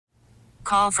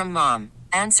call from mom.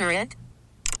 Answer it.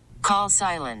 Call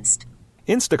silenced.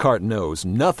 Instacart knows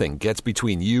nothing gets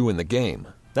between you and the game.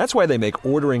 That's why they make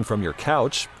ordering from your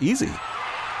couch easy.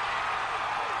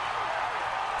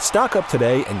 Stock up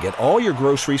today and get all your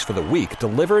groceries for the week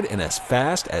delivered in as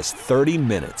fast as 30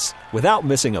 minutes without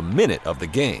missing a minute of the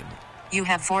game. You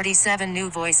have 47 new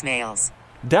voicemails.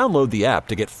 Download the app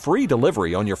to get free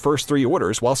delivery on your first 3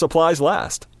 orders while supplies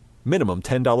last. Minimum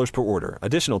 $10 per order.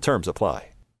 Additional terms apply.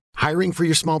 Hiring for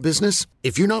your small business?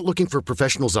 If you're not looking for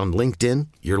professionals on LinkedIn,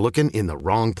 you're looking in the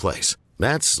wrong place.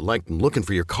 That's like looking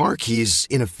for your car keys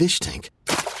in a fish tank.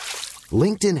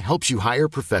 LinkedIn helps you hire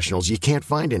professionals you can't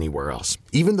find anywhere else,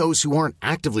 even those who aren't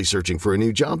actively searching for a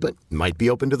new job but might be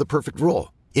open to the perfect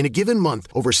role. In a given month,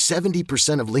 over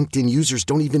 70% of LinkedIn users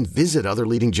don't even visit other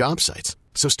leading job sites.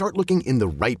 So start looking in the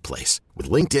right place. With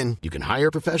LinkedIn, you can hire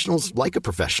professionals like a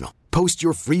professional. Post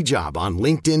your free job on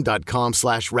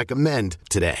linkedin.com/recommend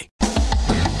today.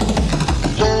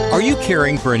 Are you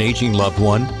caring for an aging loved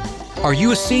one? Are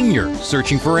you a senior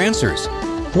searching for answers?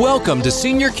 Welcome to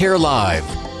Senior Care Live,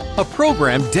 a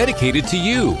program dedicated to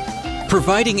you,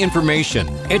 providing information,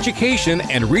 education,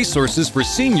 and resources for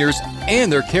seniors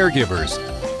and their caregivers.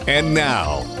 And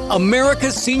now,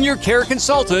 America's senior care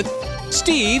consultant,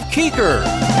 Steve Keeker.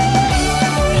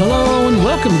 Hello and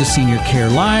welcome to Senior Care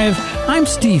Live. I'm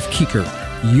Steve Keeker,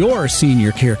 your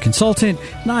senior care consultant,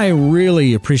 and I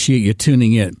really appreciate you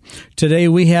tuning in. Today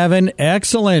we have an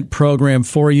excellent program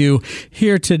for you.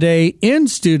 Here today in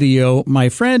studio, my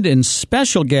friend and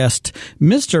special guest,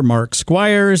 Mr. Mark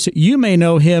Squires. You may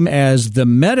know him as the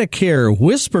Medicare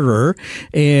Whisperer.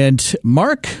 And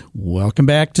Mark, welcome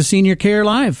back to Senior Care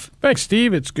Live. Thanks,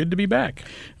 Steve. It's good to be back.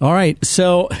 All right.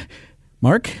 So,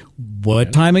 Mark,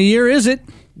 what time of year is it?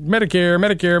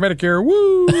 Medicare,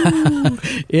 woo!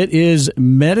 It is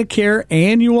Medicare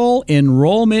annual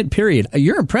enrollment period.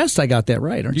 You're impressed I got that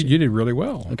right, aren't you? You did really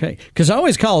well. Okay, because I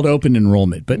always call it open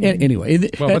enrollment, but anyway.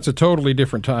 Well, that's a totally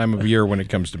different time of year when it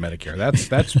comes to Medicare.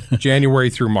 That's January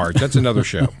through March. That's another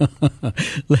show.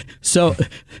 So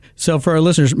for our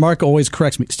listeners, Mark always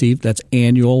corrects me, Steve, that's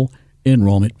annual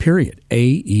enrollment period,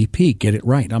 AEP. Get it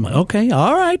right. I'm like, okay,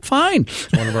 all right, fine.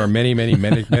 It's one of our many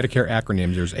Medicare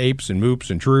acronyms. There's APES and MOOPs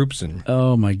and TROOPS. And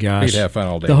oh, my gosh. We could have fun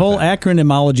all day. The whole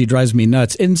acronymology drives me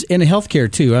nuts. In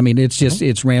healthcare, too. I mean, it's just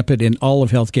it's rampant in all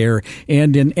of healthcare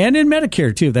and in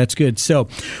Medicare, too. That's good. So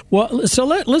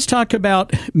let's talk about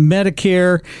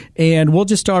Medicare, and we'll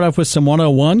just start off with some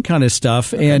 101 kind of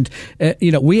stuff. Okay. And,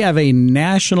 we have a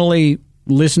nationally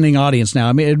listening audience now.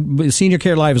 I mean, Senior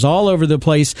Care Live is all over the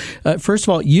place. First of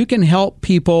all, you can help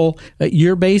people.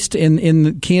 You're based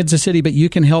in Kansas City, but you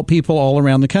can help people all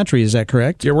around the country. Is that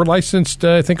correct? Yeah, we're licensed.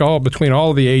 I think between all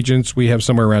of the agents, we have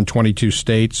somewhere around 22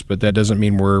 states, but that doesn't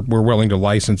mean we're willing to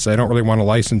license. I don't really want to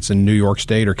license in New York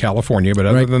State or California, but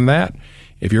other than that,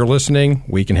 if you're listening,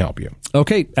 we can help you.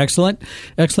 Okay, excellent.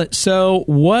 So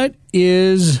what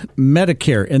is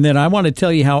Medicare? And then I want to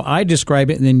tell you how I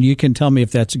describe it, and then you can tell me if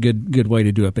that's a good way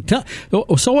to do it. But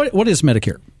so what is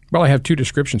Medicare? Well, I have two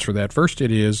descriptions for that. First,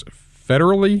 it is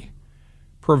federally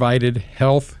provided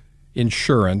health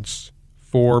insurance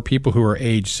for people who are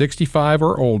age 65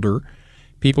 or older,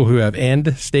 people who have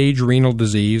end-stage renal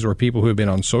disease, or people who have been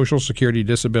on Social Security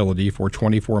disability for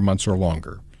 24 months or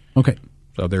longer. Okay.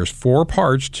 So there's 4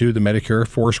 parts to the Medicare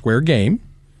Foursquare game,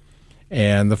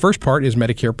 and the first part is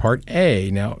Medicare Part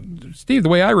A. Now, Steve, the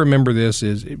way I remember this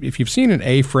is if you've seen an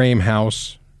A-frame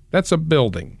house, that's a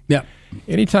building. Yeah.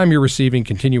 Anytime you're receiving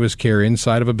continuous care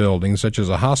inside of a building, such as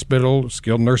a hospital,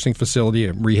 skilled nursing facility,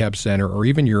 a rehab center, or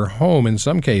even your home in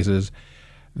some cases,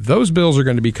 those bills are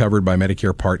going to be covered by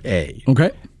Medicare Part A.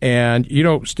 Okay. And,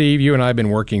 Steve, you and I have been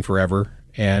working forever,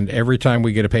 and every time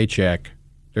we get a paycheck,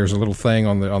 there's a little thing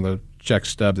on the check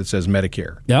stub that says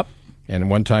Medicare. Yep. And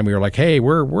one time we were like, hey,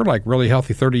 we're like really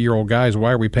healthy 30-year-old guys.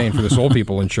 Why are we paying for this old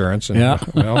people insurance? And,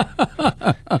 well,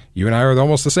 you and I are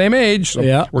almost the same age,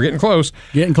 so we're getting close.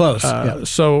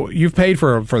 So you've paid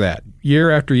for that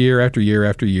year after year after year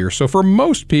after year. So for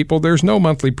most people, there's no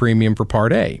monthly premium for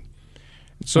Part A.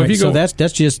 So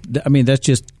that's just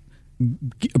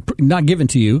not given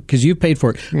to you because you've paid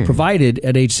for it, provided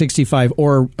at age 65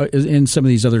 or in some of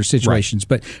these other situations.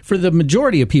 Right. But for the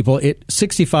majority of people, at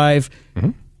 65,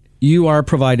 you are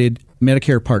provided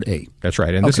Medicare Part A. That's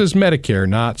right. And this is Medicare,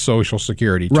 not Social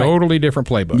Security. Right. Totally different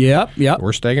playbook. Yep.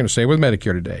 We're going to stay with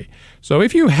Medicare today. So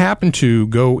if you happen to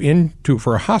go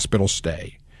for a hospital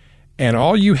stay, and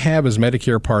all you have is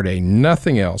Medicare Part A,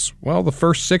 nothing else, well, the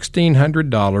first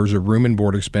 $1,600 of room and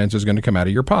board expense is going to come out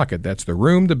of your pocket. That's the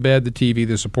room, the bed, the TV,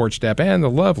 the support staff, and the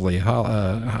lovely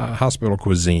hospital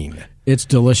cuisine. It's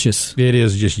delicious. It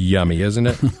is just yummy, isn't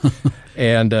it?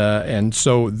 And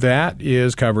so that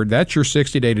is covered. That's your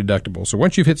 60-day deductible. So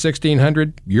once you've hit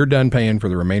 $1,600, you're done paying for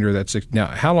the remainder of that. Now,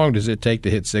 how long does it take to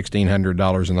hit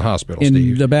 $1,600 in the hospital,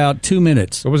 Steve? In about 2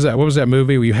 minutes. What was that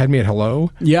movie where you had me at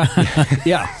hello? Yeah.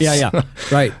 Yeah.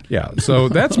 Right. Yeah. So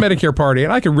that's Medicare Part A.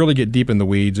 And I could really get deep in the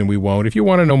weeds, and we won't. If you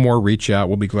want to know more, reach out.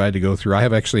 We'll be glad to go through. I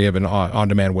actually have an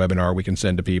on-demand webinar we can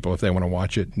send to people if they want to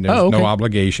watch it. And there's no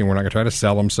obligation. We're not going to try to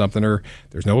sell them something, or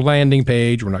there's no landing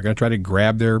page. We're not going to try to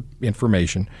grab their information.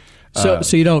 So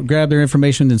you don't grab their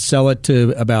information and sell it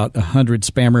to about 100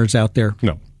 spammers out there?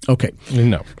 No. Okay.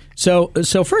 No. So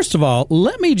first of all,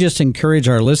 let me just encourage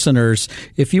our listeners,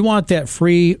 if you want that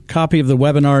free copy of the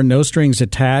webinar, no strings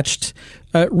attached,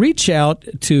 reach out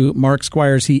to Mark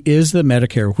Squires. He is the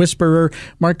Medicare Whisperer.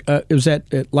 Mark, is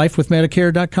that at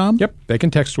lifewithmedicare.com? Yep. They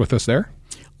can text with us there.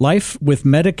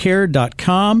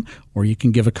 lifewithmedicare.com, or you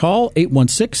can give a call,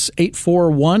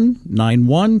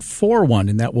 816-841-9141,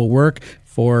 and that will work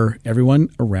for everyone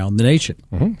around the nation.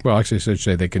 Mm-hmm. Well, actually, I should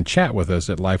say they can chat with us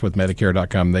at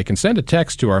lifewithmedicare.com. They can send a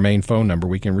text to our main phone number.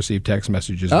 We can receive text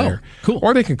messages there. Cool.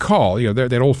 Or they can call,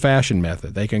 that old-fashioned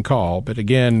method. They can call, but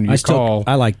again, I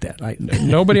like that.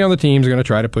 Nobody on the team is going to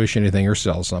try to push anything or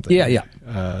sell something. Yeah.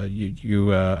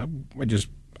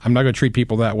 I'm not going to treat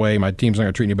people that way. My team's not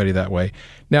going to treat anybody that way.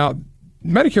 Now,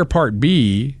 Medicare Part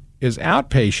B is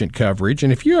outpatient coverage,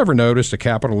 and if you ever noticed a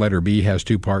capital letter B has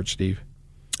two parts, Steve.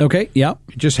 Okay, yeah.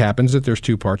 It just happens that there's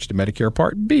two parts to Medicare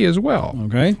Part B as well.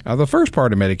 Okay. Now, the first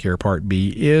part of Medicare Part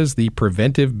B is the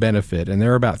preventive benefit, and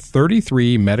there are about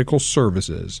 33 medical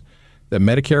services that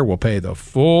Medicare will pay the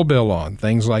full bill on.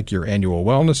 Things like your annual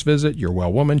wellness visit, your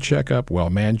well woman checkup, well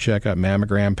man checkup,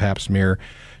 mammogram, pap smear,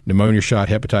 pneumonia shot,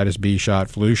 hepatitis B shot,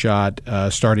 flu shot,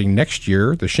 starting next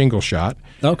year, the shingle shot.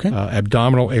 Okay.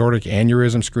 Abdominal aortic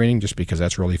aneurysm screening, just because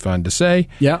that's really fun to say.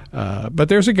 Yeah. But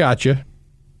there's a gotcha.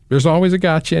 There's always a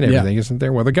gotcha in everything, isn't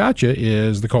there? Well, the gotcha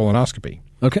is the colonoscopy.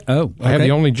 Okay. Oh, okay. I have the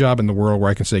only job in the world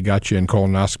where I can say gotcha and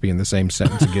colonoscopy in the same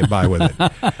sentence and get by with it.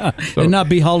 So, and not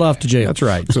be hauled off to jail. That's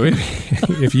right. So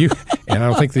if you, and I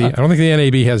don't think the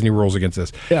NAB has any rules against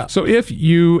this. Yeah. So if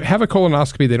you have a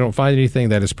colonoscopy, they don't find anything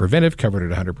that is preventive,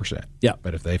 covered at 100%. Yeah.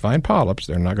 But if they find polyps,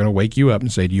 they're not going to wake you up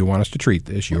and say, "Do you want us to treat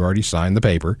this?" You already signed the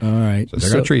paper. All right. So they're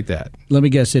going to treat that. Let me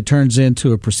guess. It turns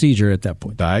into a procedure at that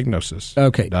point. Diagnosis.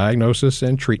 Okay. Diagnosis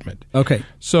and treatment. Okay.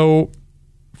 So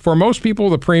for most people,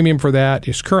 the premium for that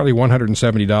is currently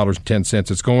 $170.10.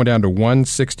 It's going down to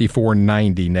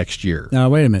 $164.90 next year. Now,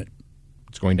 wait a minute.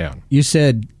 It's going down. You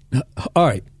said, all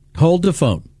right, hold the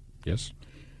phone. Yes.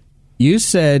 You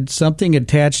said something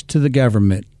attached to the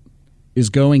government is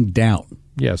going down.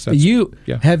 Yes. Have you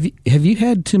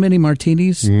had too many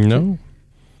martinis? No.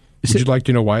 Would you like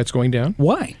to know why it's going down?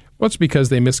 Why? Well, it's because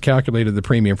they miscalculated the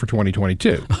premium for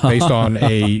 2022 based on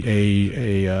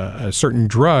a certain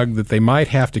drug that they might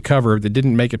have to cover that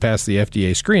didn't make it past the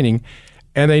FDA screening.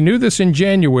 And they knew this in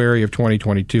January of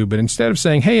 2022, but instead of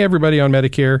saying, "Hey, everybody on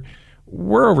Medicare,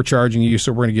 we're overcharging you,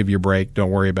 so we're going to give you a break. Don't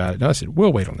worry about it." No, I said,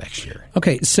 "We'll wait till next year."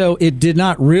 Okay, so it did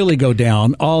not really go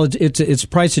down. It's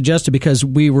price adjusted because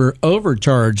we were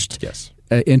overcharged. Yes.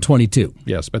 In 22.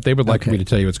 Yes, but they would like me to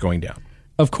tell you it's going down.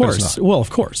 Of course. Well, of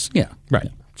course. Yeah. Right.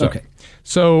 Yeah. So, okay.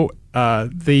 So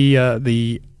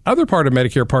the other part of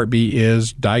Medicare Part B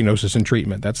is diagnosis and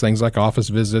treatment. That's things like office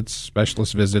visits,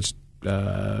 specialist visits,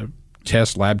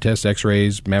 tests, lab tests,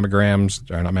 X-rays, MRIs,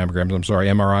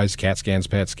 CAT scans,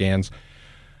 PET scans,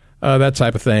 that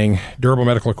type of thing, durable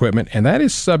medical equipment, and that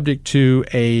is subject to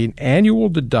an annual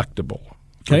deductible.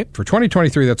 Okay. For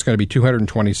 2023, that's going to be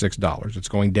 $226. It's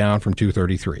going down from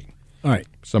 $233. All right.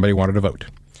 Somebody wanted to vote.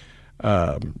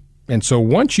 And so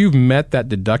once you've met that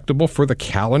deductible for the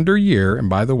calendar year, and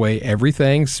by the way,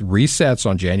 everything resets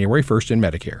on January 1st in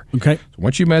Medicare. Okay. So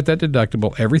once you met that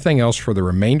deductible, everything else for the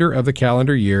remainder of the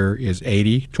calendar year is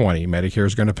 80-20. Medicare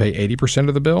is going to pay 80%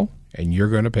 of the bill, and you're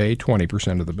going to pay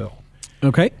 20% of the bill.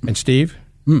 Okay. And Steve,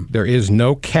 there is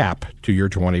no cap to your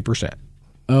 20%.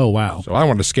 Oh, wow. So I don't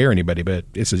want to scare anybody,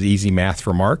 but this is easy math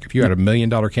for Mark. If you had $1 million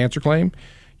cancer claim,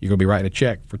 you're going to be writing a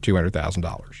check for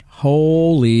 $200,000.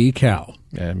 Holy cow.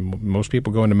 And most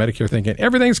people go into Medicare thinking,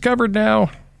 everything's covered now.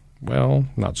 Well,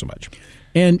 not so much.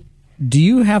 And do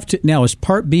you have to – now, is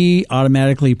Part B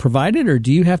automatically provided, or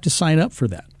do you have to sign up for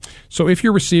that? So if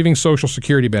you're receiving Social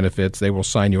Security benefits, they will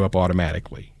sign you up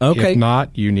automatically. Okay. If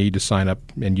not, you need to sign up,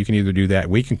 and you can either do that.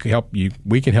 We can help you.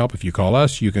 We can help if you call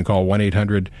us. You can call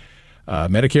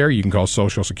 1-800-Medicare. You can call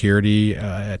Social Security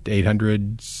at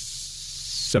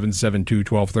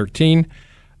 800-772-1213.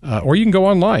 Or you can go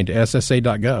online to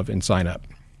ssa.gov and sign up.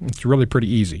 It's really pretty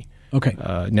easy. Okay.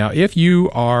 Now, if you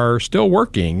are still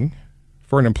working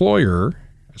for an employer,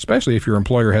 especially if your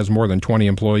employer has more than 20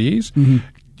 employees,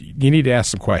 you need to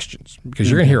ask some questions because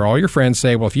you're going to hear all your friends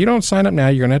say, well, if you don't sign up now,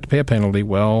 you're going to have to pay a penalty.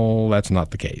 Well, that's not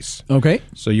the case. Okay.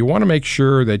 So you want to make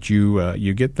sure that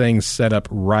you get things set up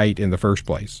right in the first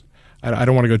place. I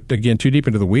don't want to go, again, too deep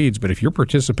into the weeds, but if you're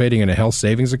participating in a health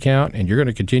savings account and you're going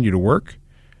to continue to work,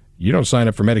 you don't sign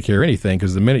up for Medicare or anything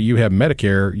because the minute you have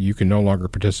Medicare, you can no longer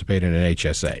participate in an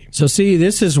HSA. So, see,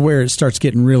 this is where it starts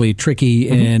getting really tricky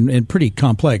and pretty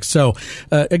complex. So,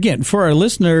 again, for our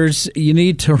listeners, you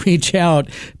need to reach out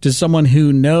to someone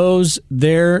who knows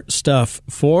their stuff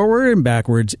forward and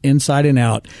backwards, inside and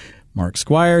out. Mark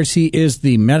Squires, he is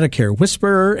the Medicare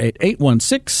Whisperer at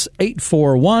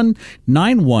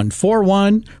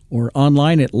 816-841-9141 or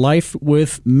online at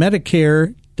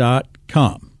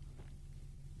lifewithmedicare.com.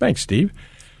 Thanks, Steve.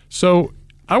 So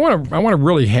I want to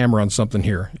really hammer on something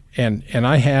here, and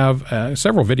I have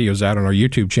several videos out on our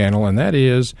YouTube channel, and that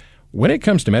is when it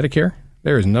comes to Medicare,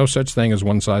 there is no such thing as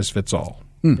one size fits all.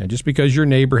 And just because your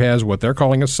neighbor has what they're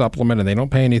calling a supplement and they don't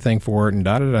pay anything for it and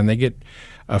and they get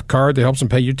a card that helps them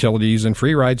pay utilities and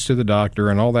free rides to the doctor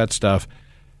and all that stuff,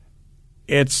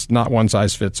 it's not one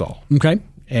size fits all. Okay.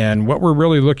 And what we're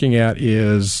really looking at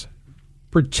is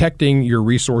protecting your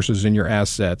resources and your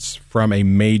assets from a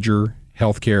major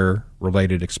healthcare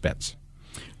related expense.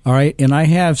 All right, and I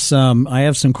have some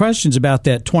questions about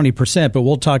that 20%, but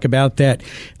we'll talk about that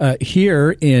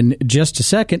here in just a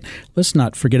second. Let's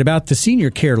not forget about the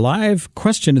Senior Care Live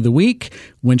question of the week.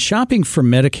 When shopping for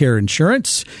Medicare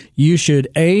insurance, you should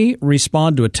A,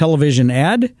 respond to a television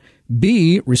ad,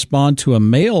 B, respond to a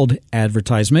mailed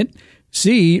advertisement,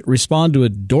 C, respond to a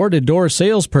door-to-door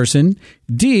salesperson,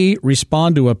 D,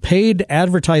 respond to a paid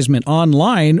advertisement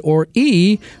online, or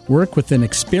E, work with an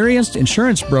experienced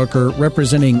insurance broker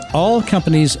representing all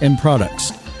companies and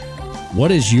products.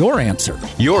 What is your answer?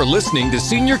 You're listening to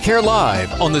Senior Care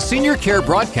Live on the Senior Care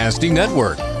Broadcasting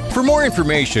Network. For more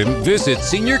information, visit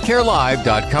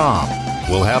seniorcarelive.com.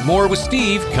 We'll have more with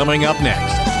Steve coming up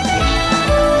next.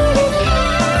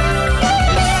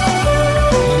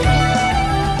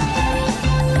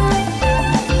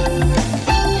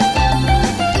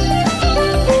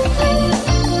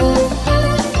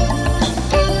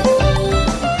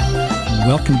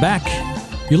 Welcome back.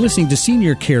 You're listening to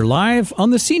Senior Care Live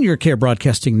on the Senior Care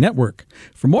Broadcasting Network.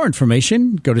 For more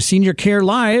information, go to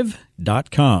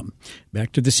seniorcarelive.com.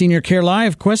 Back to the Senior Care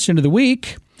Live question of the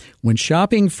week. When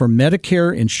shopping for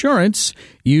Medicare insurance,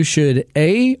 you should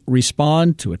A,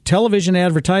 respond to a television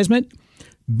advertisement,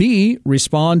 B,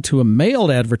 respond to a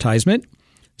mailed advertisement,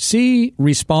 C,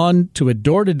 respond to a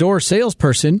door-to-door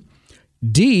salesperson,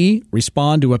 D,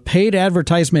 respond to a paid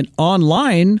advertisement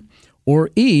online,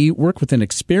 or E, work with an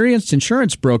experienced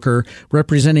insurance broker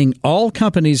representing all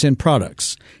companies and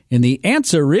products. And the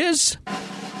answer is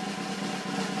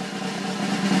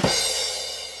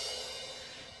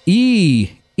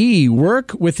E. E,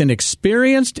 work with an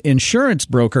experienced insurance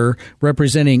broker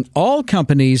representing all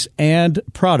companies and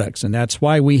products. And that's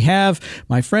why we have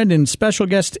my friend and special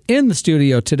guest in the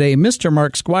studio today, Mr.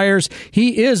 Mark Squires.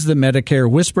 He is the Medicare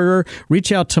Whisperer.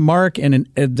 Reach out to Mark and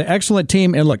the excellent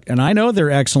team. And look, and I know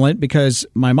they're excellent because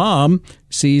my mom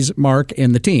sees Mark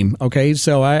and the team. Okay,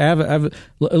 so I have a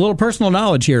little personal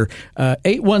knowledge here.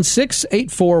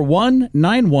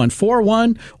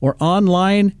 816-841-9141 or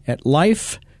online at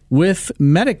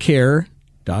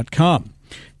lifewithmedicare.com.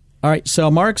 All right, so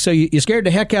Mark, so you scared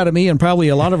the heck out of me and probably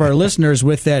a lot of our listeners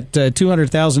with that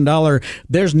 $200,000.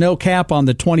 There's no cap on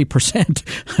the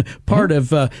 20% part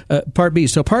of Part B.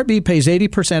 So Part B pays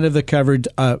 80% of the covered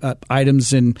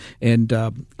items and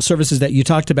services that you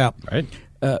talked about. Right.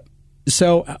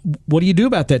 So what do you do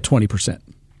about that 20%?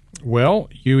 Well,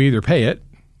 you either pay it.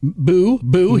 Boo,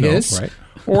 hiss. Right.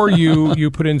 Or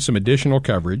you put in some additional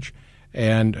coverage.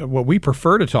 And what we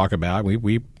prefer to talk about,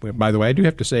 we by the way, I do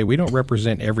have to say we don't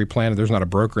represent every plan. There's not a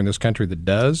broker in this country that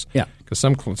does. Yeah. Because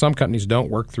some companies don't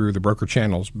work through the broker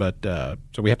channels, but so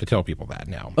we have to tell people that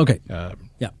now. Okay.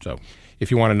 Yeah. So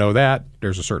if you want to know that,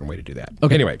 there's a certain way to do that.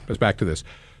 Okay. Anyway, let's back to this.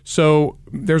 So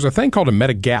there's a thing called a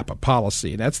Medigap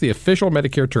policy. That's the official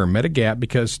Medicare term, Medigap,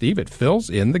 because, Steve, it fills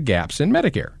in the gaps in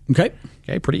Medicare. Okay,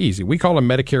 pretty easy. We call them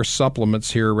Medicare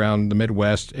supplements here around the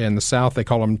Midwest. In the South, they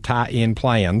call them tie-in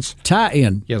plans.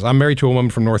 Tie-in? Yes, I'm married to a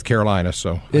woman from North Carolina,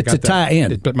 so it's a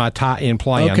tie-in. But my tie-in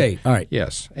plan. Okay, all right.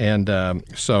 Yes, and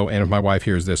if my wife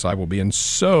hears this, I will be in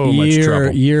so much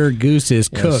trouble. Your goose is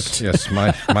cooked. Yes,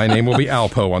 my name will be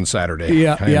Alpo on Saturday.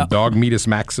 Yeah, I am Dog Meatus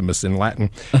Maximus in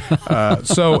Latin.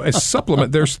 So a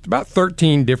supplement, there's about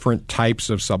 13 different types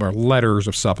of letters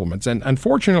of supplements, and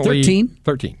unfortunately,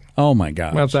 13. Oh my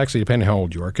God! Well, it's actually depending on how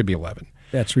old you are. It could be 11.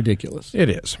 That's ridiculous. It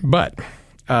is, but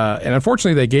And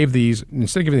unfortunately, they gave these,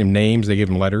 instead of giving them names, they gave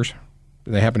them letters.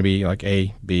 They happen to be like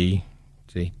A, B,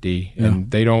 C, D,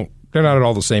 and they're not at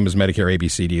all the same as Medicare A, B,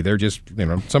 C, D. They're just,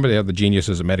 somebody had the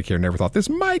geniuses of Medicare never thought this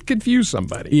might confuse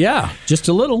somebody. Yeah, just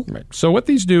a little. Right. So what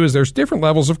these do is there's different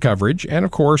levels of coverage, and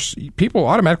of course, people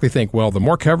automatically think, well, the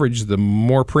more coverage, the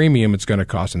more premium it's going to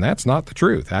cost, and that's not the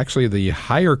truth. Actually, the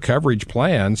higher coverage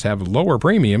plans have lower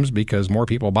premiums because more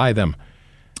people buy them.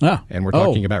 And we're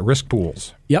talking about risk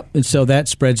pools. Yep. And so that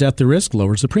spreads out the risk,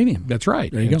 lowers the premium. That's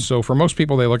right. There you go. So for most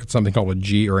people, they look at something called a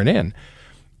G or an N.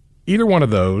 Either one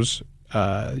of those,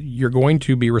 you're going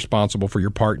to be responsible for your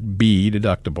Part B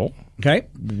deductible,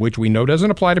 which we know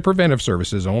doesn't apply to preventive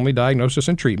services, only diagnosis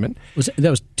and treatment. That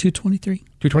was 223?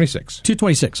 226.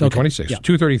 226. Okay. 226. Yeah.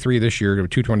 233 this year to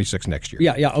 226 next year.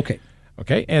 Yeah. Okay.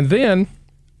 Okay. And then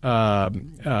after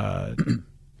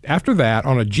that,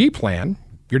 on a G plan,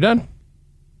 you're done.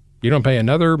 You don't pay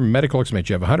another medical expense.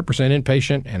 You have 100%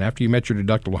 inpatient, and after you met your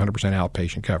deductible, 100%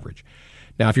 outpatient coverage.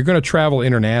 Now, if you're going to travel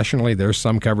internationally, there's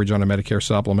some coverage on a Medicare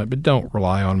supplement, but don't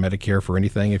rely on Medicare for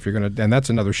anything if you're going to – and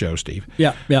that's another show, Steve.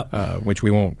 Yeah. Which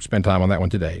we won't spend time on that one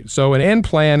today. So an N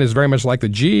plan is very much like the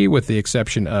G, with the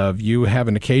exception of you have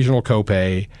an occasional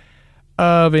copay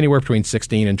of anywhere between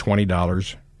 $16 and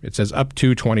 $20. It says up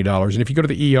to $20. And if you go to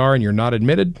the ER and you're not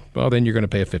admitted, well, then you're going to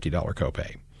pay a $50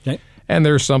 copay. Okay. And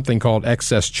there's something called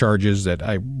excess charges that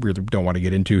I really don't want to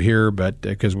get into here, but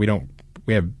because we have,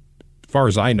 as far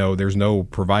as I know, there's no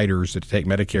providers that take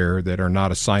Medicare that are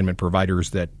not assignment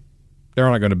providers that they're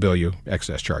not going to bill you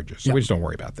excess charges. So we just don't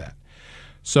worry about that.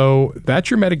 So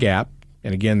that's your Medigap.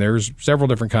 And again, there's several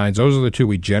different kinds. Those are the two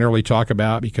we generally talk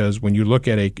about because when you look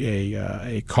at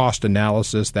a cost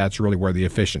analysis, that's really where the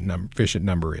efficient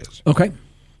number is. Okay.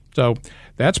 So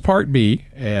that's Part B,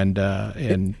 and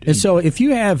so if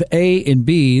you have A and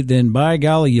B, then by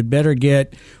golly, you better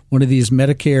get one of these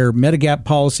Medicare Medigap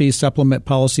policies, supplement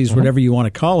policies, whatever you want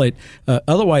to call it.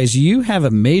 Otherwise, you have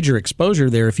a major exposure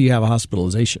there if you have a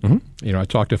hospitalization. I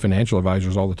talk to financial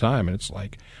advisors all the time, and it's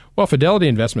like, well, Fidelity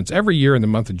Investments, every year in the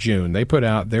month of June, they put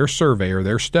out their survey or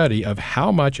their study of how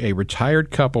much a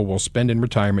retired couple will spend in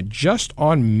retirement just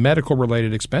on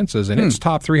medical-related expenses, and it's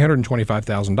top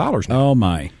 $325,000 now. Oh,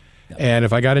 my. And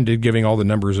if I got into giving all the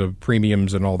numbers of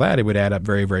premiums and all that, it would add up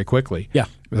very, very quickly. Yeah.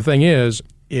 The thing is,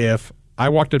 if I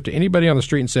walked up to anybody on the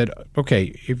street and said,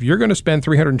 okay, if you're going to spend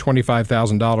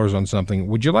 $325,000 on something,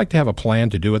 would you like to have a plan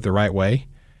to do it the right way?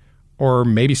 Or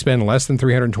maybe spend less than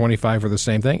 $325 for the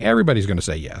same thing? Everybody's going to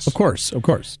say yes. Of course.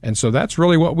 And so that's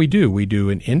really what we do. We do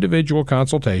an individual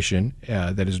consultation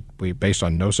that is based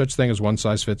on no such thing as one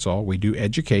size fits all. We do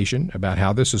education about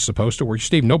how this is supposed to work.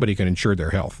 Steve, nobody can insure their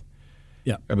health.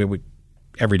 Yeah. I mean,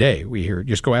 every day we hear,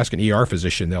 just go ask an ER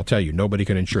physician, they'll tell you nobody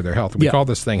can insure their health. We call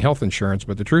this thing health insurance,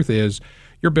 but the truth is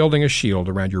you're building a shield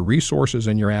around your resources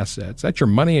and your assets. That's your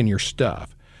money and your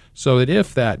stuff. So that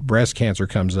if that breast cancer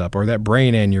comes up or that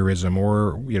brain aneurysm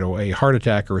or, a heart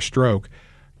attack or a stroke,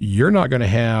 you're not going to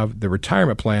have the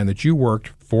retirement plan that you worked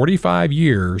 45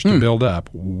 years to build up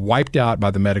wiped out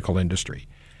by the medical industry.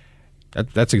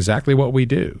 That's exactly what we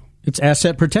do. It's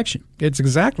asset protection. It's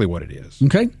exactly what it is.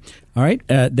 Okay, all right.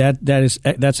 That's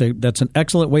an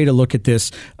excellent way to look at this.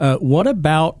 What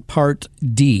about Part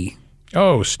D?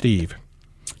 Oh, Steve.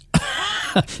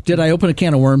 Did I open a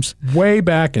can of worms? Way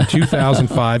back in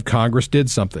 2005, Congress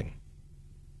did something.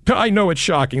 I know it's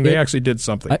shocking. They actually did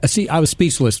something. I was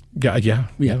speechless. Yeah.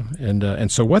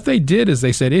 And so what they did is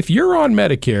they said, if you're on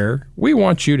Medicare, we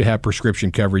want you to have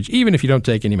prescription coverage, even if you don't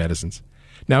take any medicines.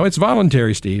 Now, it's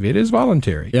voluntary, Steve. It is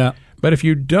voluntary. Yeah. But if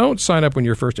you don't sign up when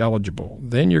you're first eligible,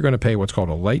 then you're going to pay what's called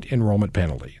a late enrollment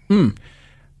penalty.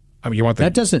 I mean,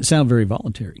 that doesn't sound very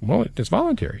voluntary. Well, it's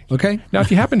voluntary. Okay. Now,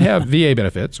 if you happen to have VA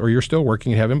benefits or you're still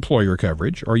working and have employer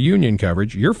coverage or union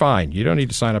coverage, you're fine. You don't need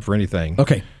to sign up for anything.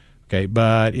 Okay.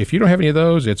 But if you don't have any of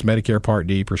those, it's Medicare Part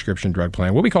D prescription drug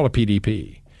plan, what we call a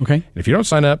PDP. Okay. And if you don't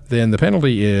sign up, then the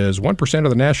penalty is 1%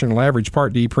 of the national average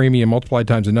Part D premium multiplied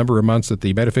times the number of months that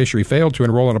the beneficiary failed to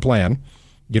enroll in a plan.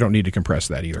 You don't need to compress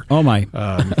that either. Oh, my.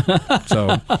 I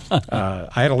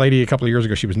had a lady a couple of years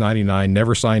ago. She was 99,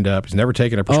 never signed up, has never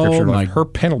taken a prescription. Oh, my. Her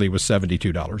penalty was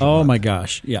 $72. Oh, my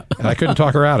gosh. Yeah. And I couldn't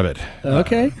talk her out of it.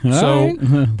 Okay. So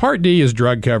Part D is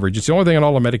drug coverage. It's the only thing in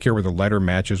all of Medicare where the letter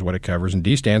matches what it covers. And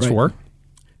D stands for?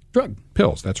 Drug.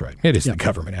 Pills, that's right. It is the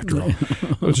government, after all.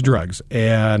 It's drugs.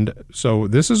 And so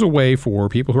this is a way for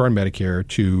people who are on Medicare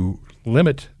to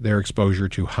limit their exposure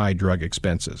to high drug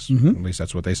expenses. At least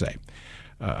that's what they say.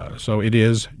 So it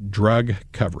is drug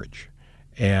coverage.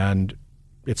 And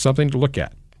it's something to look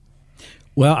at.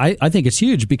 Well, I think it's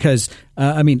huge because,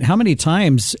 how many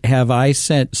times have I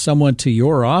sent someone to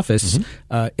your office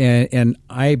and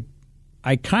I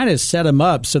I kind of set them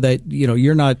up so that,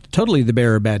 you're not totally the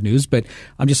bearer of bad news, but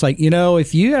I'm just like,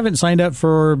 if you haven't signed up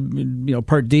for,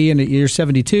 Part D and you're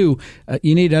 72,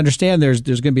 you need to understand there's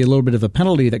going to be a little bit of a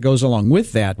penalty that goes along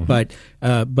with that.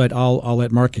 Mm-hmm. But I'll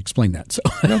let Mark explain that. So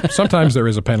sometimes there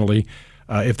is a penalty.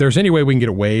 If there's any way we can get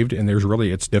it waived, and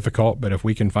it's difficult, but if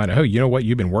we can find out, oh, you know what,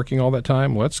 you've been working all that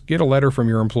time, let's get a letter from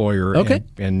your employer. Okay.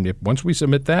 And once we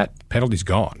submit that, penalty's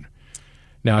gone.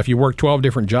 Now, if you work 12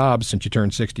 different jobs since you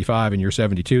turned 65 and you're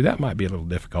 72, that might be a little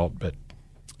difficult, but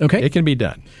it can be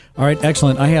done. All right,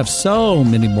 excellent. I have so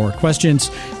many more questions.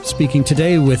 Speaking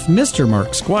today with Mr.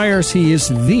 Mark Squires. He is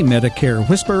the Medicare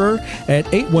Whisperer at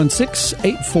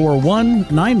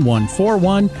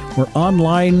 816-841-9141. We're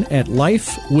online at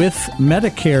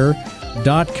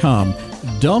lifewithmedicare.com.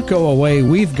 Don't go away.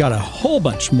 We've got a whole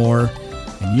bunch more,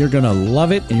 and you're going to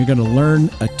love it, and you're going to learn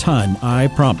a ton, I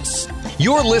promise.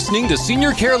 You're listening to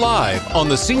Senior Care Live on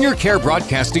the Senior Care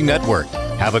Broadcasting Network.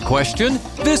 Have a question?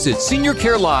 Visit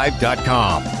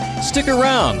seniorcarelive.com. Stick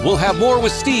around. We'll have more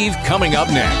with Steve coming up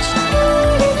next.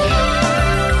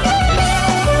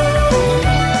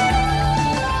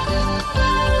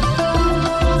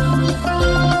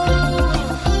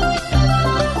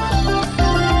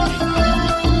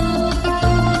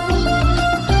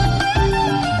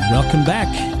 Welcome back.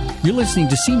 You're listening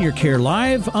to Senior Care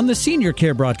Live on the Senior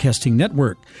Care Broadcasting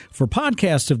Network. For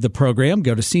podcasts of the program,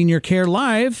 go to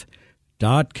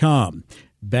seniorcarelive.com.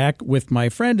 Back with my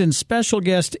friend and special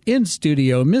guest in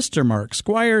studio, Mr. Mark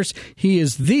Squires. He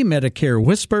is the Medicare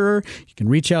Whisperer. You can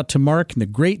reach out to Mark and the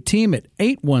great team at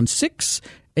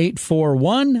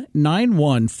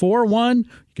 816-841-9141. You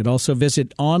can also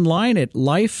visit online at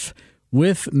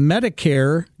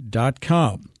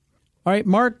lifewithmedicare.com. All right,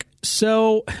 Mark,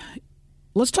 so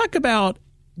let's talk about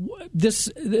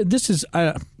this. This is,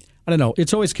 I don't know,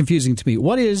 it's always confusing to me.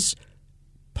 What is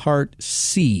Part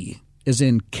C, as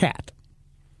in cat?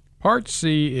 Part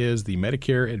C is the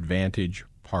Medicare Advantage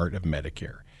part of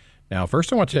Medicare. Now,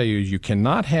 first I want to tell you is you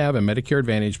cannot have a Medicare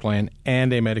Advantage plan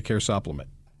and a Medicare supplement.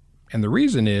 And the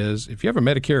reason is if you have a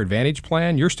Medicare Advantage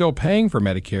plan, you're still paying for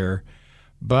Medicare,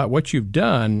 but what you've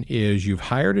done is you've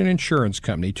hired an insurance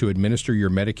company to administer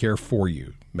your Medicare for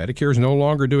you. Medicare is no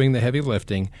longer doing the heavy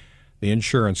lifting. The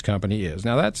insurance company is.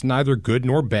 Now, that's neither good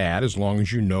nor bad as long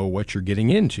as you know what you're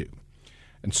getting into.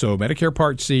 And so Medicare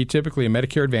Part C, typically a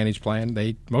Medicare Advantage plan,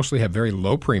 they mostly have very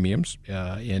low premiums.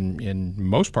 In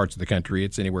most parts of the country,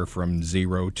 it's anywhere from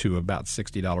 $0 to about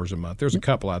 $60 a month. There's a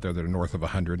couple out there that are north of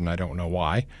 $100, and I don't know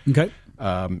why. Okay.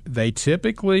 They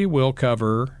typically will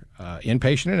cover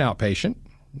inpatient and outpatient.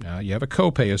 Now, you have a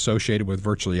copay associated with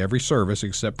virtually every service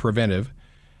except preventive.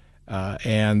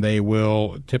 And they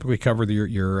will typically cover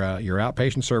your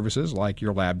outpatient services like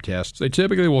your lab tests. They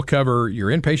typically will cover your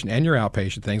inpatient and your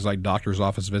outpatient things like doctor's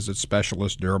office visits,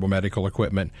 specialists, durable medical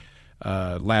equipment,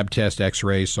 lab tests,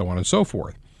 x-rays, so on and so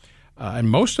forth. And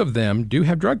most of them do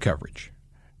have drug coverage.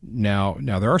 Now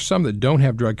there are some that don't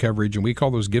have drug coverage, and we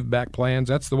call those give-back plans.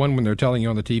 That's the one when they're telling you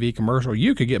on the TV commercial,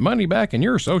 you could get money back in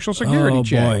your Social Security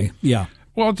check. Oh, boy. Yeah.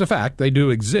 Well, it's a fact. They do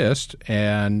exist.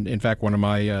 And, in fact, one of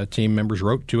my team members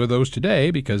wrote 2 of those today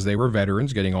because they were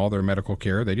veterans getting all their medical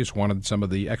care. They just wanted some of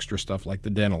the extra stuff like the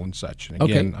dental and such. And,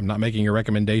 again, I'm not making a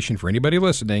recommendation for anybody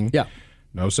listening. Yeah.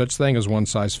 No such thing as one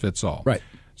size fits all. Right.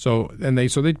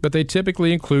 But they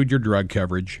typically include your drug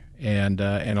coverage. And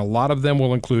a lot of them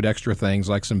will include extra things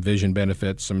like some vision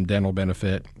benefits, some dental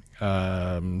benefit.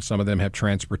 Some of them have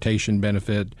transportation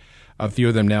benefit. A few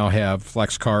of them now have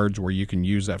flex cards where you can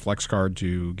use that flex card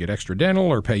to get extra dental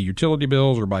or pay utility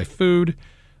bills or buy food.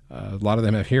 A lot of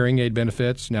them have hearing aid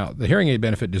benefits. Now, the hearing aid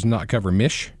benefit does not cover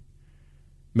MISH,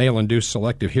 male-induced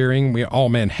selective hearing. All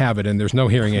men have it, and there's no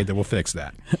hearing aid that will fix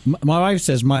that. My wife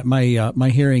says my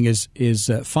hearing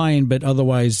is fine, but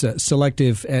otherwise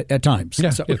selective at times.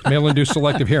 Yeah, so. It's male-induced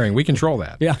selective hearing. We control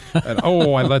that. Yeah. And,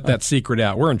 I let that secret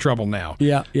out. We're in trouble now.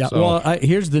 Yeah, yeah. So, well,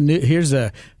 here's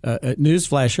a news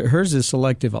flash. Hers is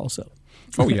selective also.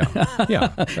 Oh, yeah.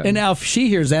 Yeah. And now if she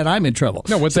hears that, I'm in trouble.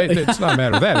 No, it's not a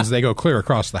matter of that. Is they go clear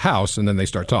across the house, and then they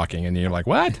start talking, and you're like,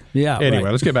 what? Yeah. Anyway,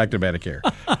 right. Let's get back to Medicare.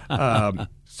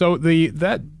 So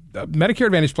Medicare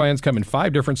Advantage plans come in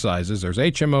 5 different sizes. There's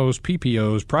HMOs,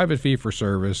 PPOs, private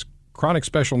fee-for-service, chronic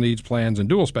special needs plans, and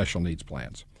dual special needs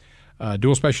plans.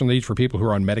 Dual special needs for people who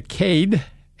are on Medicaid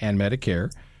and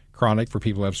Medicare. Chronic for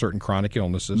people who have certain chronic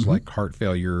illnesses like heart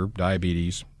failure,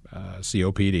 diabetes,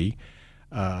 COPD.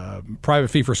 Private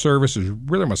fee-for-service is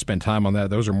really going to spend time on that.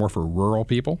 Those are more for rural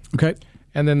people. Okay.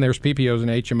 And then there's PPOs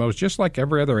and HMOs, just like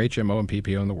every other HMO and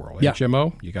PPO in the world. Yeah.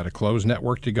 HMO, you got a closed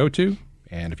network to go to.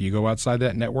 And if you go outside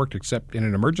that network, except in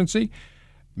an emergency,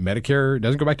 Medicare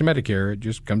doesn't go back to Medicare. It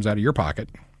just comes out of your pocket.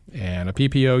 And a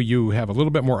PPO, you have a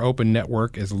little bit more open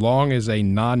network. As long as a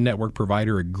non-network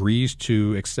provider agrees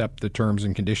to accept the terms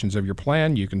and conditions of your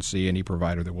plan, you can see any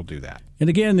provider that will do that. And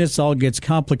again, this all gets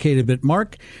complicated. But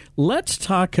Mark, let's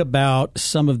talk about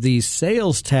some of these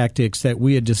sales tactics that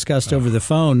we had discussed over the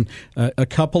phone a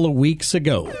couple of weeks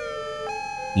ago.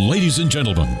 Ladies and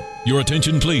gentlemen, your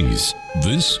attention please.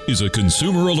 This is a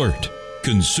consumer alert.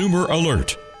 Consumer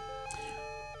alert.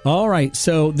 All right,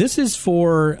 so this is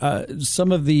for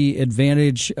some of the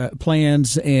Advantage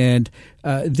plans, and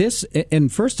this.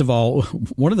 And first of all,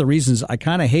 one of the reasons I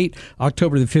kind of hate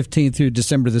October the 15th through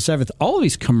December the 7th, all of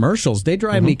these commercials, they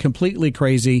drive me completely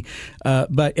crazy.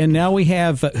 And now we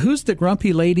have who's the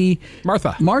grumpy lady?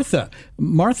 Martha.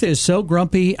 Martha is so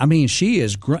grumpy. I mean,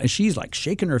 she's like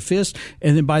shaking her fist,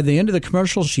 and then by the end of the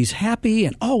commercial, she's happy,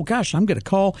 and oh gosh, I'm going to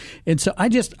call. And so I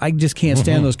just can't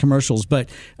stand those commercials. But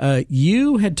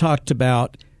you had talked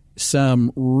about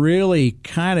some really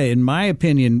kind of, in my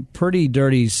opinion, pretty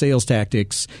dirty sales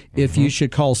tactics if you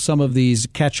should call some of these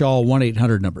catch-all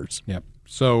 1-800 numbers. Yep.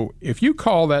 So if you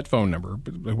call that phone number,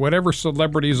 whatever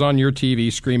celebrity's on your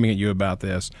TV screaming at you about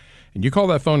this, and you call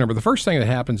that phone number, the first thing that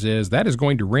happens is that is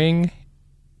going to ring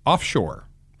offshore,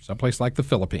 someplace like the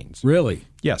Philippines. Really?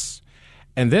 Yes.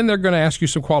 And then they're going to ask you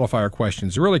some qualifier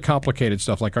questions, really complicated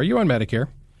stuff like, are you on Medicare?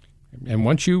 And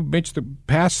once you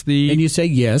pass the... And you say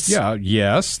yes. Yeah,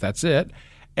 yes, that's it.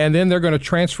 And then they're going to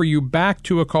transfer you back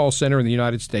to a call center in the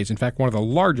United States. In fact, one of the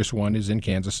largest one is in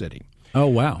Kansas City. Oh,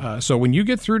 wow. So when you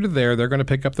get through to there, they're going to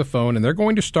pick up the phone, and they're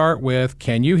going to start with,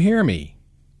 can you hear me?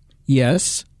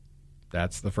 Yes.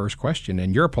 That's the first question.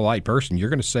 And you're a polite person. You're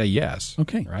going to say yes.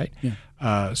 Okay. Right?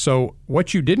 Yeah. So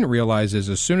what you didn't realize is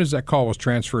as soon as that call was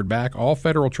transferred back, all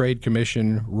Federal Trade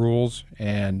Commission rules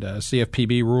and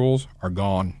CFPB rules are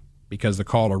gone, because the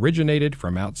call originated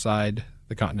from outside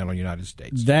the continental United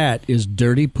States. That is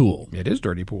dirty pool. It is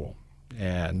dirty pool.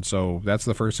 And so that's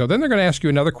the first. So then they're going to ask you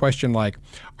another question like,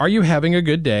 are you having a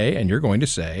good day? And you're going to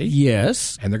say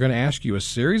yes. And they're going to ask you a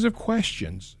series of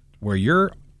questions where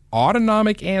your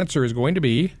autonomic answer is going to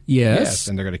be yes.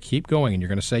 And they're going to keep going, and you're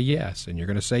going to say yes, and you're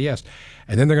going to say yes.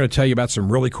 And then they're going to tell you about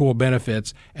some really cool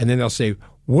benefits, and then they'll say,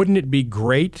 wouldn't it be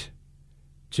great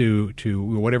to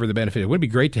whatever the benefit is. Would it be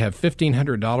great to have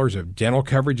 $1,500 of dental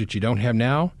coverage that you don't have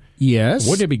now? Yes.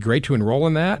 Wouldn't it be great to enroll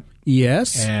in that?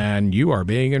 Yes. And you are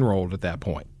being enrolled at that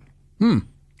point. And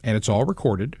it's all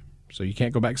recorded, so you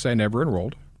can't go back and say I never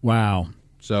enrolled. Wow.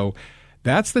 So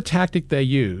that's the tactic they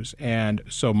use. And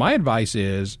so my advice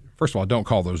is, first of all, don't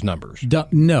call those numbers.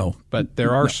 No. But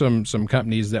there are some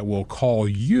companies that will call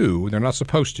you. They're not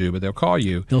supposed to, but they'll call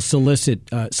you. They'll solicit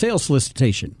sales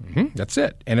solicitation. That's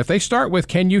it. And if they start with,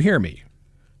 can you hear me?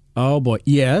 Oh, boy.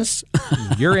 Yes.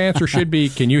 Your answer should be,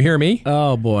 can you hear me?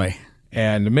 Oh, boy.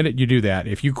 And the minute you do that,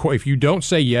 if you don't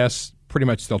say yes, pretty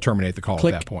much they'll terminate the call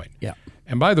Click. at that point. Yeah.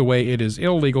 And by the way, it is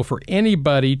illegal for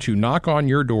anybody to knock on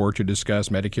your door to discuss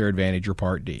Medicare Advantage or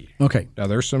Part D. Okay. Now,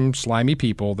 there's some slimy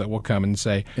people that will come and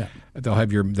say, they'll have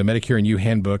the Medicare and You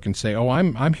handbook and say, oh,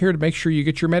 I'm here to make sure you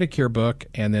get your Medicare book.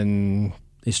 And then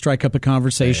they strike up a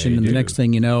conversation, and the next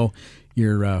thing you know,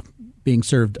 you're being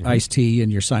served iced tea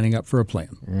and you're signing up for a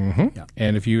plan. Yeah.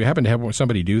 And if you happen to have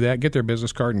somebody do that, get their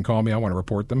business card and call me. I want to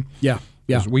report them. Yeah.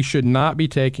 Because we should not be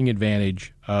taking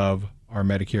advantage of our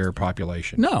Medicare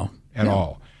population. No. At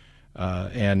all.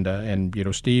 And you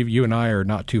know, Steve, you and I are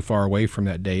not too far away from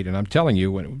that date. And I'm telling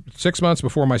you, 6 months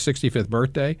before my 65th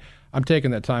birthday, I'm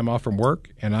taking that time off from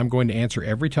work, and I'm going to answer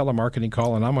every telemarketing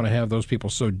call, and I'm going to have those people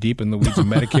so deep in the weeds of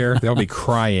Medicare, they'll be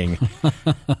crying.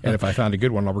 And if I find a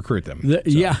good one, I'll recruit them.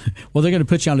 Yeah. Well, they're going to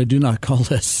put you on a do not call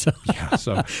list. Yeah.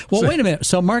 So. Well, wait a minute.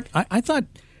 So, Mark, I thought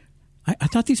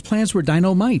these plans were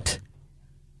dynamite.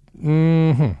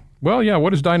 Mm-hmm. Well, yeah.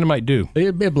 What does dynamite do?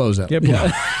 It blows up.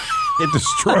 It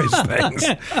destroys things.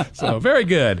 So very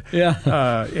good.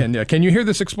 Yeah. And can you hear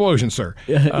this explosion, sir?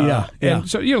 Yeah. And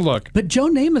so, you know, look. But Joe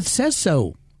Namath says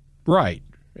so. Right.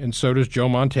 And so does Joe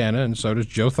Montana, and so does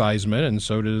Joe Theismann, and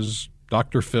so does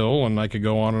Dr. Phil, and I could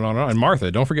go on and on and on. And Martha.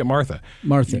 Don't forget Martha.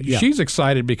 Martha, yeah. She's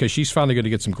excited because she's finally going to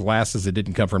get some glasses that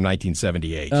didn't come from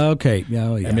 1978. Okay.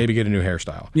 Oh, yeah. And maybe get a new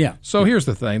hairstyle. Yeah. So here's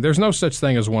the thing. There's no such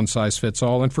thing as one size fits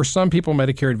all. And for some people,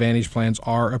 Medicare Advantage plans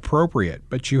are appropriate.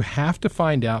 But you have to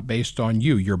find out based on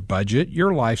you, your budget,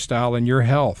 your lifestyle, and your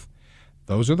health.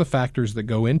 Those are the factors that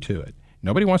go into it.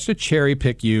 Nobody wants to cherry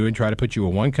pick you and try to put you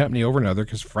in one company over another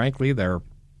because, frankly, they're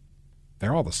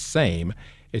all the same.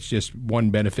 It's just one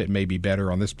benefit may be better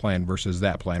on this plan versus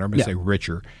that plan, or I'm going to say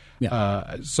richer. Yeah.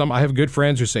 I have good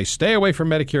friends who say, stay away from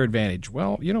Medicare Advantage.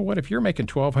 Well, you know what? If you're making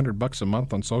 $1,200 a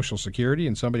month on Social Security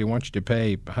and somebody wants you to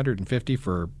pay $150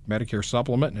 for Medicare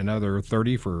supplement and another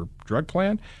 $30 for drug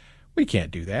plan, We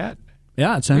can't do that.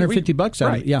 Yeah, it's $150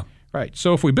 out of it. Yeah. Right.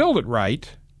 So if we build it right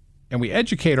and we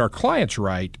educate our clients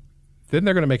right, then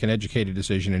they're going to make an educated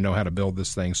decision and know how to build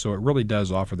this thing. So it really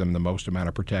does offer them the most amount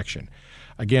of protection.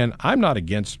 Again, I'm not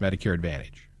against Medicare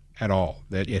Advantage at all,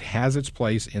 that it has its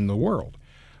place in the world.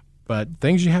 But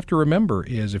things you have to remember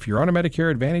is if you're on a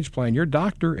Medicare Advantage plan, your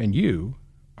doctor and you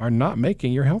are not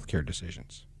making your health care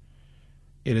decisions.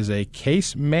 It is a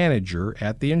case manager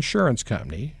at the insurance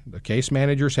company. The case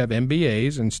managers have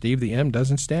MBAs, and Steve, the M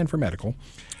doesn't stand for medical.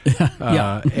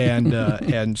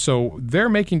 And so they're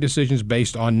making decisions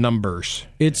based on numbers.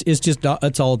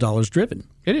 It's all dollars driven.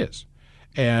 It is.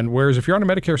 And whereas if you're on a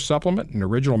Medicare supplement and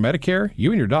original Medicare,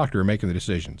 you and your doctor are making the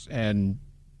decisions. And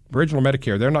original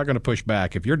Medicare, they're not going to push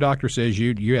back. If your doctor says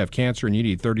you have cancer and you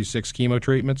need 36 chemo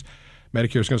treatments,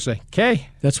 Medicare is going to say, okay,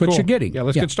 that's what cool. You're getting. Yeah,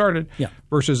 let's get started. Yeah.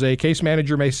 Versus a case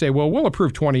manager may say, well, we'll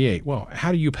approve 28. Well,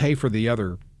 how do you pay for the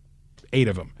other 8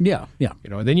 of them? Yeah.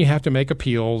 And then you have to make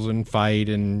appeals and fight,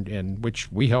 and which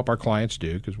we help our clients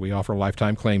do because we offer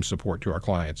lifetime claims support to our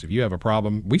clients. If you have a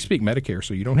problem, we speak Medicare,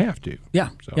 so you don't have to.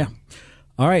 Yeah.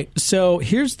 All right. So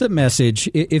here's the message.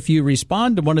 If you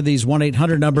respond to one of these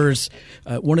 1-800 numbers,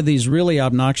 one of these really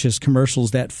obnoxious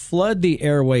commercials that flood the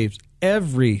airwaves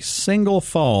every single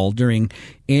fall during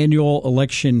annual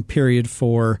election period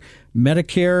for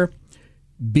Medicare,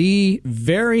 be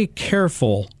very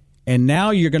careful. And now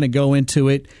you're going to go into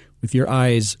it with your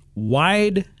eyes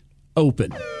wide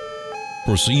open.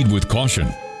 Proceed with caution.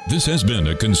 This has been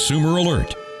a Consumer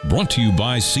Alert brought to you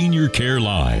by Senior Care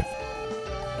Live.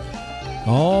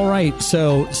 All right,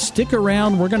 so stick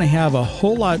around. We're going to have a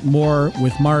whole lot more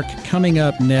with Mark coming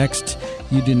up next.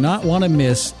 You do not want to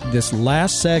miss this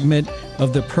last segment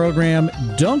of the program.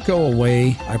 Don't go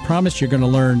away. I promise you're going to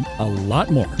learn a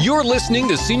lot more. You're listening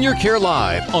to Senior Care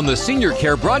Live on the Senior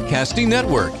Care Broadcasting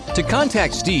Network. To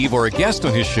contact Steve or a guest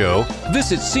on his show,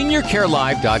 visit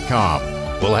seniorcarelive.com.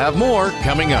 We'll have more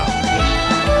coming up.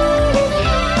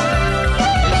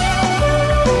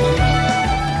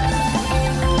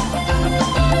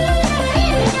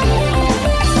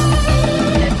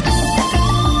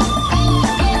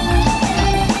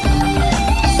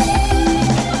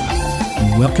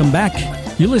 Welcome back.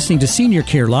 You're listening to Senior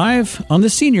Care Live on the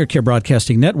Senior Care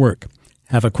Broadcasting Network.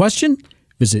 Have a question?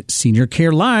 Visit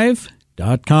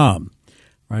seniorcarelive.com.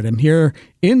 All right, I'm here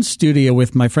in studio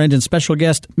with my friend and special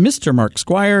guest, Mr. Mark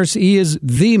Squires. He is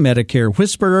the Medicare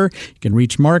Whisperer. You can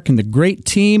reach Mark and the great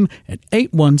team at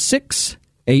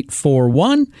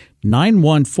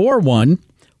 816-841-9141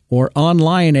 or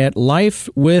online at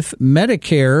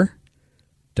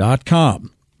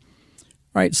lifewithmedicare.com.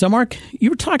 All right, so Mark, you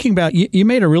were talking about, you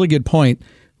made a really good point.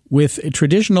 With a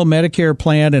traditional Medicare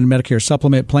plan and Medicare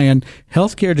supplement plan,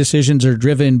 healthcare decisions are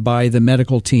driven by the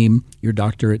medical team, your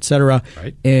doctor, et cetera.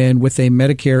 Right. And with a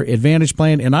Medicare Advantage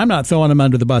plan, and I'm not throwing them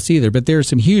under the bus either, but there are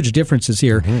some huge differences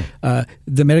here. Mm-hmm.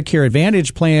 The Medicare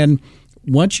Advantage plan,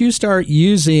 once you start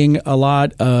using a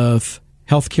lot of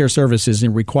healthcare services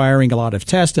and requiring a lot of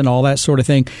tests and all that sort of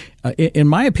thing, in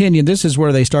my opinion, this is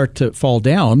where they start to fall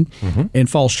down and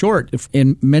fall short.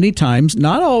 In many times,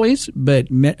 not always, but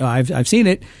I've seen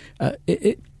it.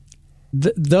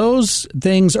 Those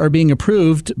things are being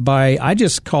approved by, I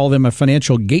just call them a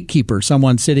financial gatekeeper,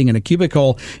 someone sitting in a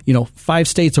cubicle, 5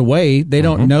 states away. They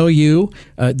don't know you.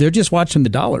 They're just watching the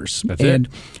dollars. That's it.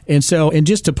 And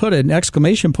just to put an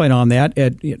exclamation point on that,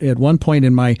 at one point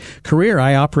in my career,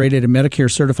 I operated a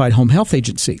Medicare certified home health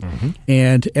agency.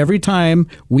 And every time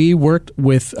we worked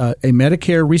with a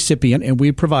Medicare recipient and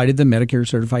we provided the Medicare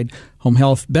certified home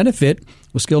health benefit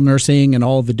with skilled nursing and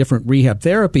all the different rehab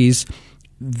therapies,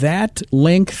 that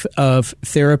length of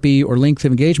therapy or length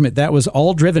of engagement, that was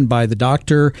all driven by the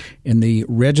doctor and the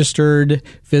registered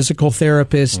physical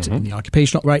therapist and the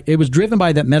occupational, right? It was driven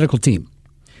by that medical team.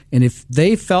 And if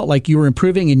they felt like you were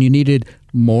improving and you needed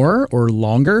more or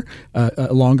longer,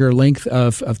 a longer length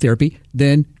of therapy,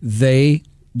 then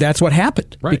that's what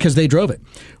happened because they drove it.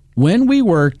 When we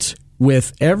worked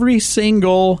with every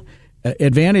single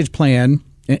Advantage plan,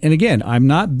 and again, I'm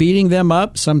not beating them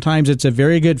up. Sometimes it's a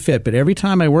very good fit. But every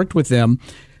time I worked with them,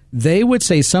 they would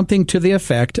say something to the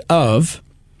effect of,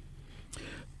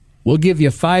 we'll give you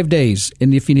 5 days.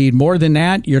 And if you need more than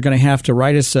that, you're going to have to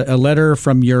write us a letter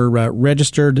from your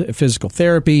registered physical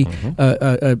therapy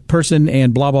person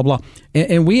and blah, blah, blah.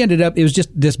 And we ended up, it was just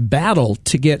this battle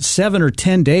to get 7 or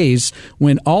 10 days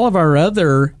when all of our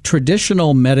other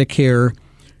traditional Medicare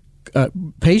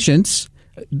patients,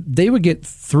 they would get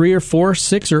 3 or 4,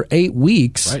 6 or 8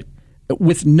 weeks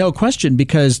with no question,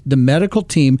 because the medical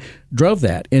team drove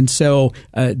that. And so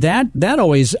that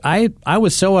always, I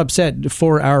was so upset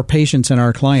for our patients and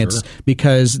our clients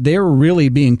because they're really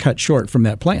being cut short from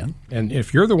that plan. And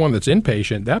if you're the one that's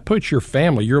inpatient, that puts your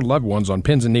family, your loved ones, on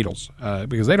pins and needles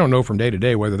because they don't know from day to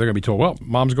day whether they're going to be told, well,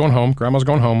 mom's going home, grandma's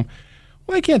going home.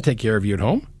 Well, they can't take care of you at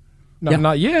home.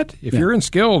 Not yet. If you're in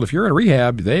skilled, if you're in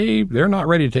rehab, they're not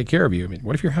ready to take care of you. I mean,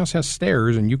 what if your house has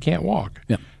stairs and you can't walk?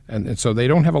 Yeah. And so they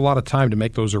don't have a lot of time to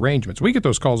make those arrangements. We get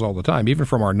those calls all the time, even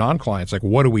from our non-clients, like,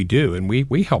 what do we do? And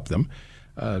we help them.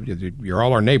 You're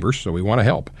all our neighbors, so we want to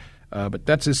help. But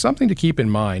that's something to keep in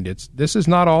mind. This is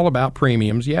not all about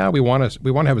premiums. Yeah, we want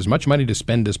to have as much money to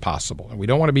spend as possible, and we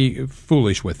don't want to be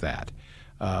foolish with that.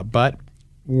 But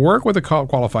work with a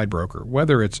qualified broker,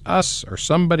 whether it's us or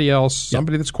somebody else,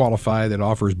 somebody that's qualified that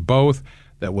offers both,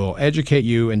 that will educate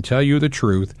you and tell you the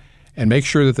truth, and make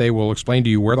sure that they will explain to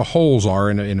you where the holes are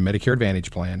in a Medicare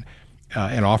Advantage plan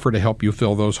and offer to help you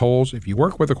fill those holes. If you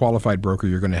work with a qualified broker,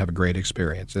 you're going to have a great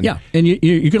experience. And you're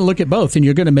going to look at both, and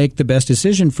you're going to make the best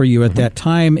decision for you at that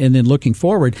time and then looking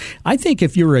forward. I think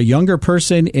if you're a younger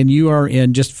person and you are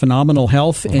in just phenomenal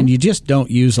health and you just don't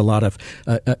use a lot of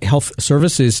health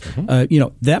services,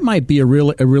 that might be a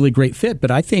really great fit.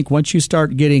 But I think once you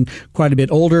start getting quite a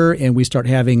bit older and we start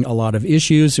having a lot of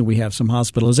issues and we have some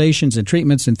hospitalizations and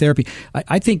treatments and therapy,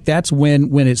 I think that's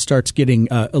when it starts getting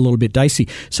a little bit dicey.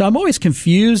 So I'm always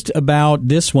confused about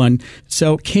this one.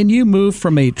 So can you move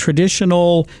from a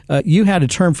traditional, you had a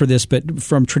term for this, but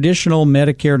from traditional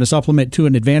Medicare and a supplement to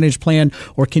an Advantage plan,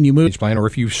 or can you move? Plan, or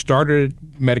if you started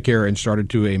Medicare and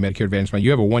started to a Medicare Advantage plan, you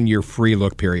have a 1-year free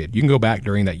look period. You can go back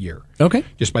during that year. Okay.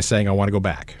 Just by saying, I want to go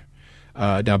back.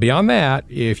 Now, beyond that,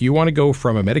 if you want to go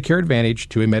from a Medicare Advantage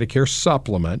to a Medicare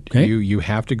supplement, you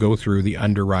have to go through the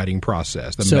underwriting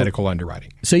process, the medical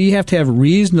underwriting. So you have to have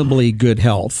reasonably good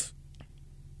health.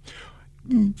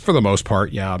 For the most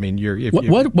part, yeah. I mean,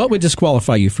 what would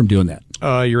disqualify you from doing that?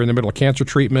 You're in the middle of cancer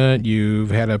treatment. You've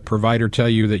had a provider tell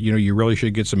you that you really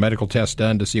should get some medical tests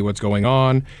done to see what's going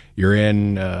on. You're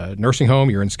in nursing home.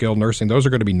 You're in skilled nursing. Those are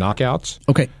going to be knockouts.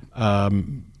 Okay.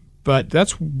 But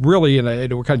that's really, and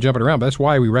we're kind of jumping around, but that's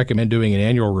why we recommend doing an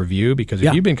annual review, because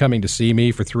if you've been coming to see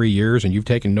me for 3 years and you've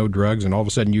taken no drugs and all of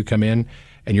a sudden you come in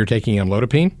and you're taking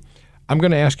amlodipine, I'm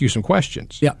going to ask you some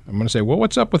questions. Yeah. I'm going to say, well,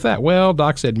 what's up with that? Well,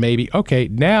 doc said maybe. Okay,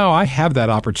 now I have that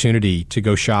opportunity to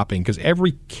go shopping, because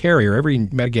every carrier, every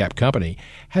Medigap company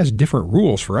has different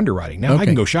rules for underwriting. Now I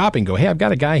can go shopping, go, hey, I've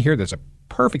got a guy here that's a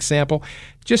perfect sample.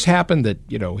 Just happened that,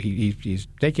 he's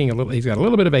taking he's got a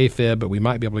little bit of AFib, but we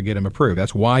might be able to get him approved.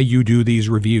 That's why you do these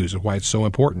reviews. That's why it's so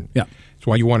important. Yeah. That's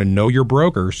why you want to know your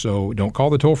broker. So don't call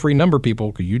the toll-free number,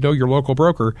 people, because you know your local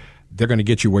broker. They're going to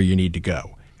get you where you need to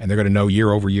go. And they're going to know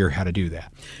year over year how to do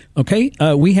that. Okay.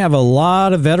 We have a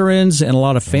lot of veterans and a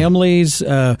lot of families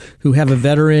who have a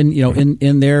veteran,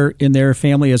 in their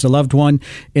family as a loved one.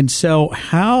 And so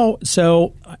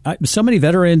so many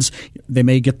veterans, they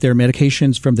may get their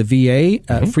medications from the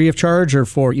VA free of charge or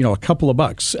for, a couple of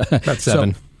bucks. About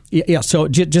 $7. So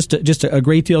just a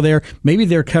great deal there. Maybe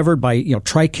they're covered by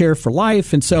TRICARE for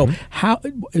life. And so how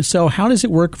does it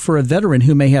work for a veteran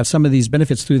who may have some of these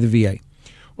benefits through the VA?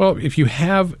 Well, if you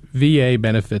have VA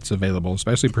benefits available,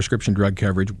 especially prescription drug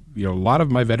coverage, a lot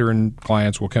of my veteran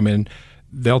clients will come in.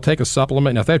 They'll take a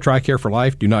supplement. Now, if they have TRICARE for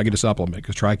Life, do not get a supplement,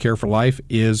 because TRICARE for Life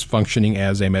is functioning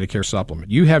as a Medicare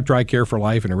supplement. You have TRICARE for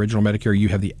Life and Original Medicare. You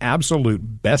have the absolute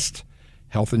best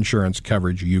health insurance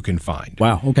coverage you can find.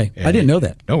 Wow. Okay. I didn't know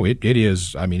that. No, it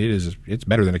is. I mean, it's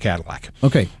better than a Cadillac.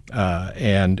 Okay.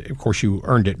 And of course, you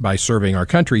earned it by serving our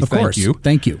country.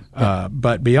 Thank you.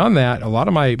 But beyond that, a lot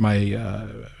of my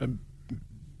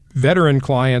veteran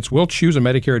clients will choose a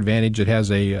Medicare Advantage that has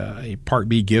a Part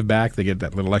B give back. They get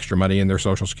that little extra money in their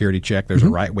Social Security check. There's a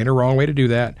right way and a wrong way to do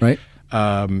that. Right.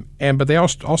 But they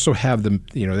also have them,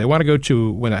 they want to go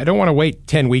to, when I don't want to wait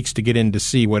 10 weeks to get in to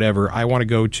see whatever, I want to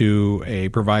go to a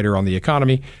provider on the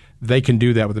economy. They can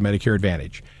do that with the Medicare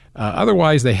Advantage.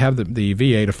 Otherwise, they have the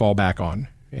VA to fall back on.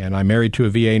 And I'm married to a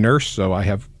VA nurse, so I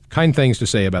have kind things to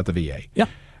say about the VA. Yeah.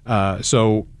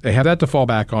 So they have that to fall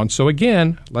back on. So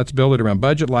again, let's build it around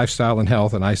budget, lifestyle, and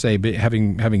health. And I say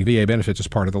having VA benefits is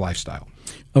part of the lifestyle.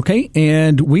 Okay,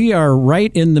 and we are right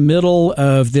in the middle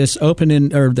of this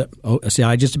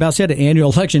I just about said it, annual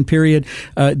election period.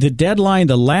 The deadline,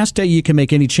 the last day you can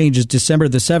make any changes, December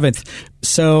the 7th.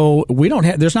 So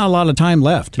there's not a lot of time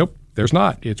left. Nope, there's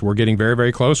not. We're getting very,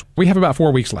 very close. We have about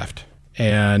 4 weeks left.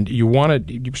 And you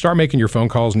start making your phone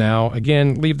calls now.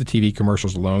 Again, leave the TV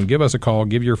commercials alone. Give us a call.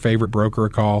 Give your favorite broker a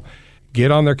call.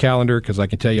 Get on their calendar, because I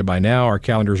can tell you by now our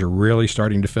calendars are really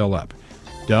starting to fill up.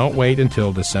 Don't wait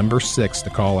until December 6th to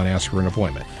call and ask for an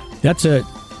appointment. That's a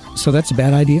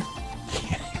bad idea?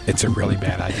 It's a really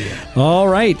bad idea. All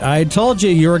right. I told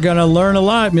you were going to learn a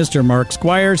lot, Mr. Mark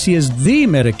Squires. He is the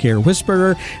Medicare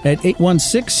Whisperer at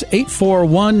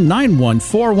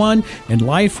 816-841-9141 and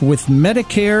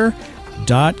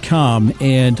lifewithmedicare.com.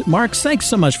 And Mark, thanks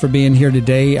so much for being here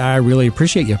today. I really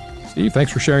appreciate you. Steve,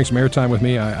 thanks for sharing some airtime with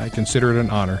me. I consider it an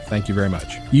honor. Thank you very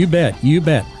much. You bet. You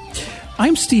bet.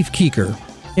 I'm Steve Keeker,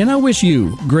 and I wish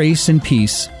you grace and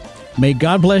peace. May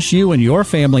God bless you and your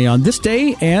family on this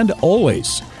day and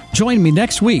always. Join me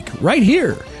next week right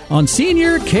here on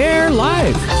Senior Care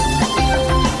Live.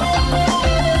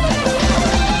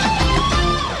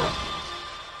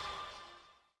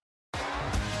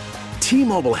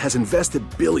 T-Mobile has invested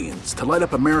billions to light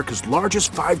up America's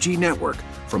largest 5G network,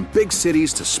 from big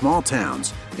cities to small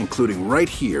towns, including right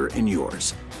here in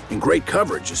yours. And great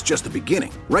coverage is just the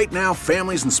beginning. Right now,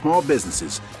 families and small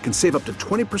businesses can save up to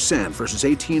 20% versus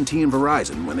AT&T and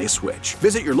Verizon when they switch.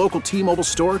 Visit your local T-Mobile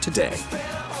store today.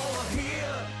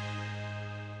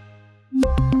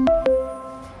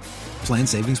 Plan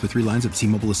savings with 3 lines of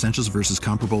T-Mobile Essentials versus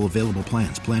comparable available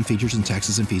plans. Plan features and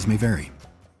taxes and fees may vary.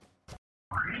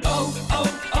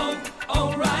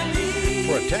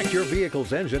 Protect your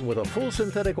vehicle's engine with a full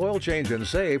synthetic oil change and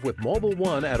save with Mobil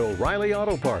 1 at O'Reilly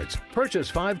Auto Parts. Purchase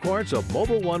 5 quarts of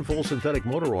Mobil 1 full synthetic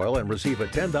motor oil and receive a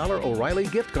 $10 O'Reilly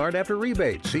gift card after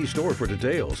rebate. See store for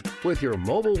details. With your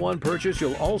Mobil 1 purchase,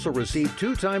 you'll also receive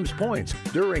 2 times points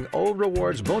during O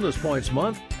Rewards Bonus Points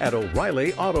Month at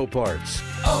O'Reilly Auto Parts.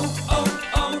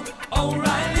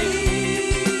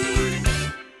 O'Reilly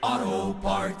Auto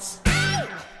Parts.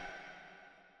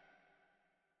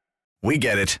 We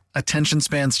get it. Attention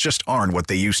spans just aren't what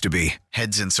they used to be.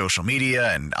 Heads in social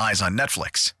media and eyes on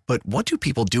Netflix. But what do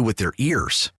people do with their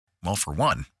ears? Well, for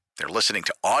one, they're listening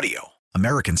to audio.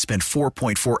 Americans spend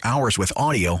 4.4 hours with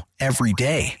audio every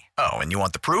day. Oh, and you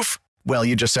want the proof? Well,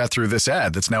 you just sat through this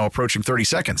ad that's now approaching 30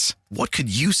 seconds. What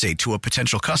could you say to a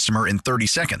potential customer in 30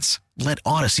 seconds? Let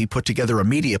Odyssey put together a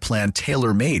media plan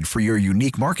tailor-made for your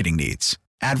unique marketing needs.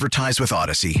 Advertise with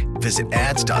Odyssey. Visit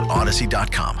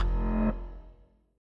ads.odyssey.com.